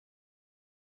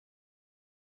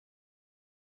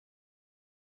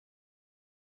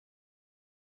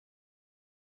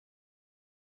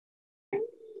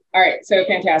All right, so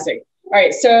fantastic. All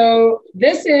right, so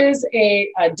this is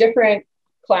a different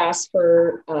class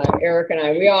for Eric and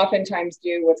I. We oftentimes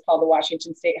do what's called the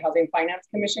Washington State Housing Finance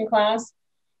Commission class,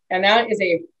 and that is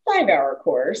a 5-hour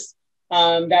course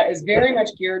that is very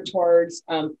much geared towards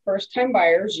first-time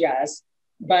buyers, yes,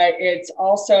 but it's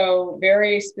also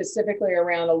very specifically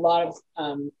around a lot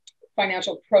of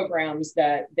financial programs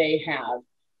that they have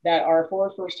that are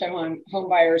for first-time home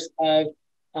buyers of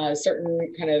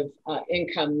certain kind of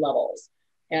income levels.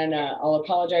 And I'll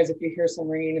apologize if you hear some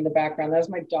ringing in the background. That's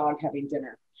my dog having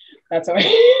dinner. That's why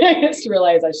I just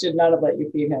realized I should not have let you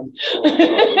feed him.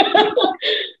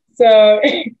 So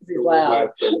he's loud.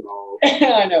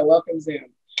 I know, welcome Zoom.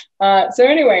 So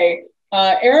anyway,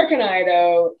 Eric and I,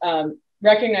 though,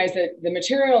 recognize that the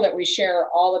material that we share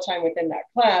all the time within that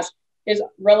class is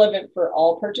relevant for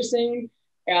all purchasing.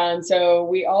 And so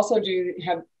we also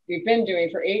we've been doing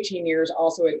for 18 years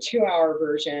also a 2-hour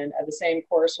version of the same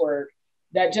coursework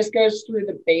that just goes through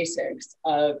the basics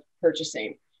of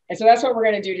purchasing. And so that's what we're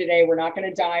going to do today. We're not going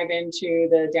to dive into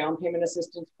the down payment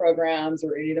assistance programs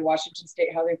or any of the Washington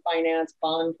State Housing Finance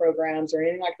bond programs or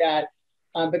anything like that.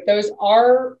 But those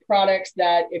are products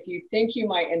that if you think you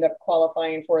might end up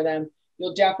qualifying for them,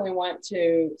 you'll definitely want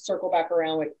to circle back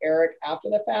around with Eric after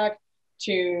the fact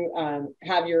to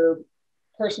have your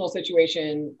personal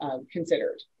situation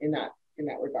considered in that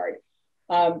regard.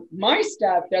 My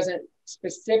stuff doesn't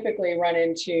specifically run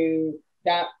into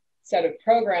that set of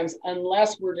programs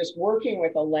unless we're just working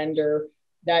with a lender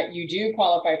that you do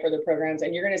qualify for the programs,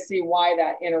 and you're going to see why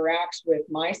that interacts with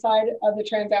my side of the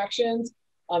transactions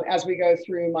as we go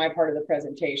through my part of the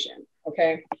presentation.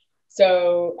 Okay,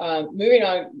 so moving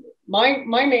on, my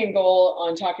main goal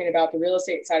on talking about the real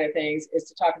estate side of things is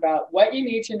to talk about what you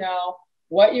need to know,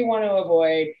 what you want to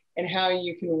avoid, and how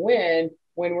you can win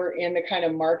when we're in the kind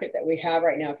of market that we have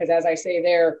right now. Because as I say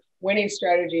there, winning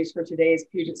strategies for today's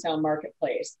Puget Sound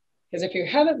marketplace. Because if you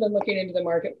haven't been looking into the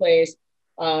marketplace,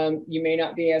 you may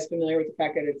not be as familiar with the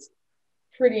fact that it's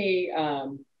pretty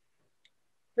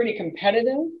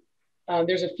competitive.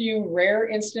 There's a few rare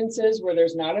instances where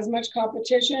there's not as much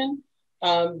competition,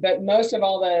 but most of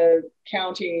all the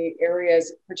county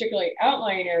areas, particularly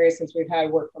outlying areas, since we've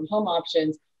had work from home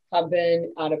options, have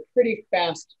been at a pretty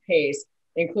fast pace,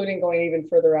 including going even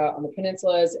further out on the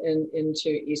peninsulas and into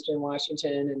Eastern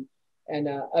Washington and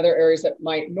other areas that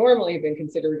might normally have been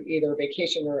considered either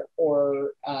vacation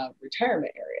or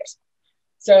retirement areas.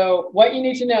 So what you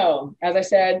need to know, as I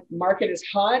said, market is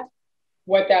hot.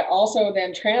 What that also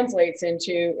then translates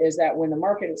into is that when the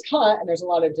market is hot and there's a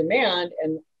lot of demand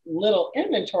and little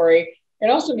inventory, it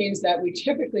also means that we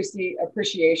typically see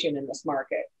appreciation in this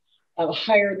market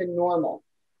higher than normal.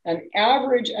 An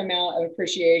average amount of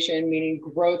appreciation, meaning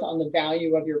growth on the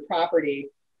value of your property,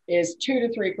 is 2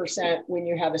 to 3% when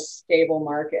you have a stable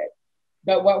market.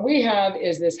 But what we have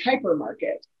is this hyper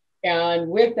market. And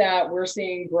with that, we're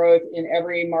seeing growth in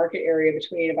every market area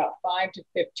between about 5 to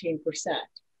 15%.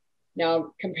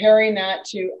 Now, comparing that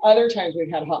to other times we've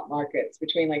had hot markets,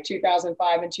 between like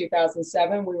 2005 and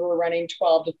 2007, we were running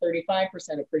 12 to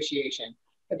 35% appreciation.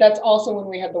 But that's also when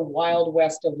we had the wild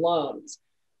west of loans.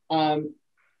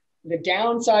 The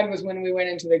downside was when we went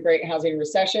into the great housing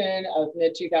recession of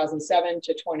mid 2007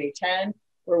 to 2010,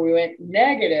 where we went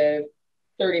negative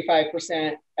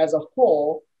 35% as a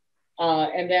whole.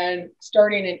 And then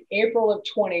starting in April of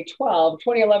 2012,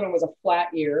 2011 was a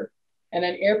flat year. And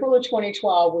then April of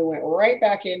 2012, we went right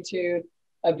back into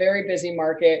a very busy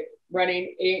market,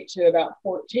 running 8 to about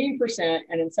 14%.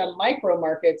 And in some micro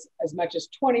markets, as much as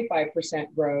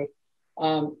 25% growth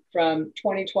from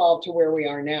 2012 to where we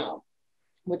are now,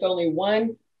 with only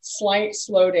one slight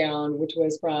slowdown, which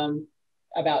was from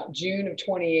about June of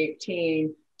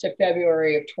 2018 to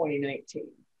February of 2019.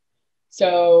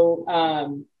 So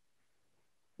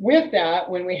with that,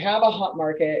 when we have a hot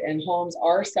market and homes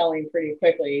are selling pretty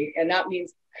quickly, and that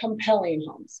means compelling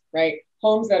homes, right?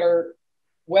 Homes that are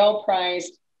well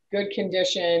priced, good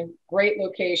condition, great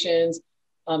locations,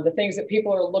 the things that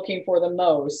people are looking for the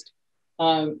most,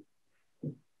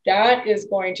 that is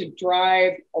going to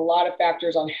drive a lot of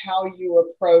factors on how you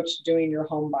approach doing your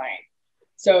home buying.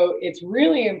 So it's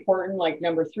really important, like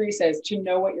number 3 says, to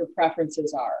know what your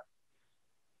preferences are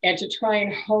and to try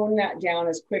and hone that down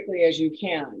as quickly as you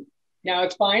can. Now,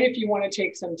 it's fine if you want to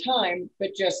take some time,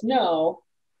 but just know,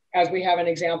 as we have an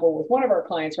example with one of our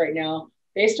clients right now,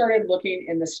 they started looking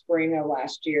in the spring of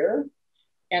last year,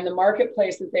 and the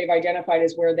marketplace that they've identified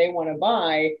as where they want to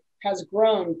buy has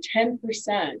grown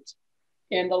 10%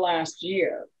 in the last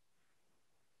year.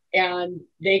 And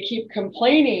they keep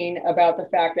complaining about the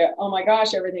fact that, oh my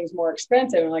gosh, everything's more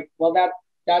expensive. And like, well,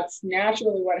 that's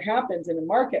naturally what happens in a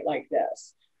market like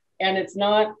this. And it's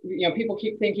not, people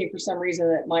keep thinking for some reason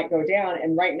that it might go down.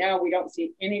 And right now we don't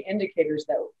see any indicators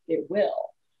that it will,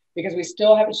 because we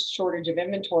still have a shortage of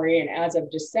inventory. And as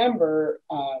of December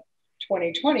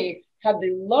 2020, had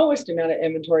the lowest amount of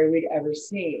inventory we'd ever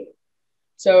seen.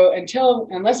 So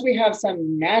unless we have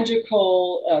some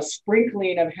magical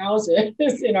sprinkling of houses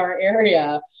in our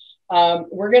area,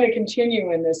 we're going to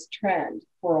continue in this trend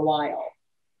for a while.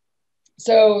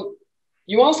 So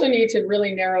you also need to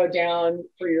really narrow down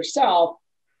for yourself,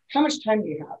 how much time do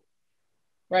you have,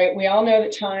 right? We all know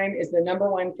that time is the number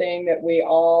one thing that we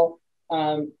all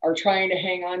are trying to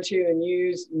hang on to and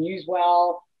use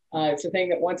well. It's a thing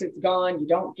that once it's gone, you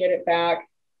don't get it back.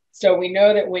 So we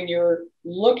know that when you're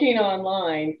looking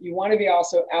online, you want to be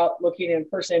also out looking in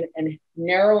person and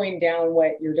narrowing down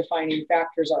what your defining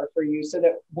factors are for you, so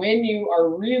that when you are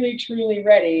really, truly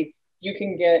ready, you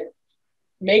can get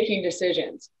making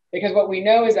decisions. Because what we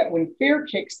know is that when fear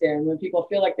kicks in, when people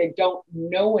feel like they don't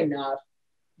know enough,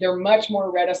 they're much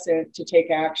more reticent to take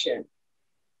action.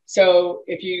 So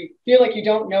if you feel like you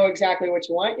don't know exactly what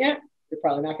you want yet, you're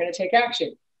probably not going to take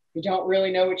action. You don't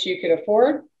really know what you could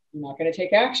afford, you're not going to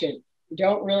take action. You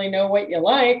don't really know what you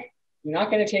like, you're not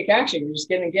going to take action. You're just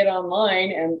going to get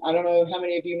online. And I don't know how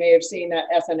many of you may have seen that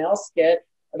SNL skit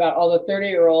about all the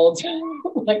 30-year-olds,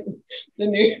 like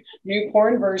the new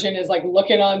porn version is like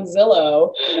looking on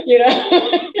Zillow,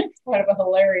 it's kind of a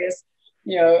hilarious,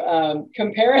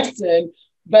 comparison,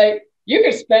 but you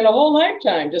could spend a whole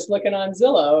lifetime just looking on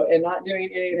Zillow and not doing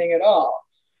anything at all.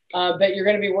 But you're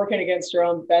going to be working against your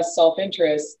own best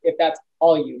self-interest if that's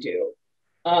all you do.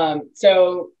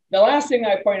 So the last thing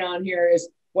I point on here is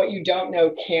what you don't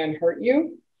know can hurt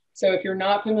you. So if you're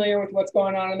not familiar with what's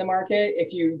going on in the market,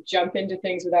 if you jump into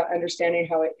things without understanding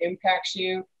how it impacts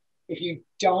you, if you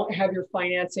don't have your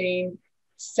financing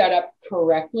set up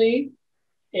correctly,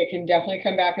 it can definitely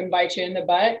come back and bite you in the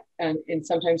butt, and in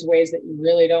sometimes ways that you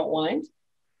really don't want.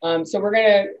 So we're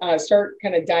going to start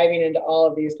kind of diving into all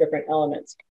of these different elements.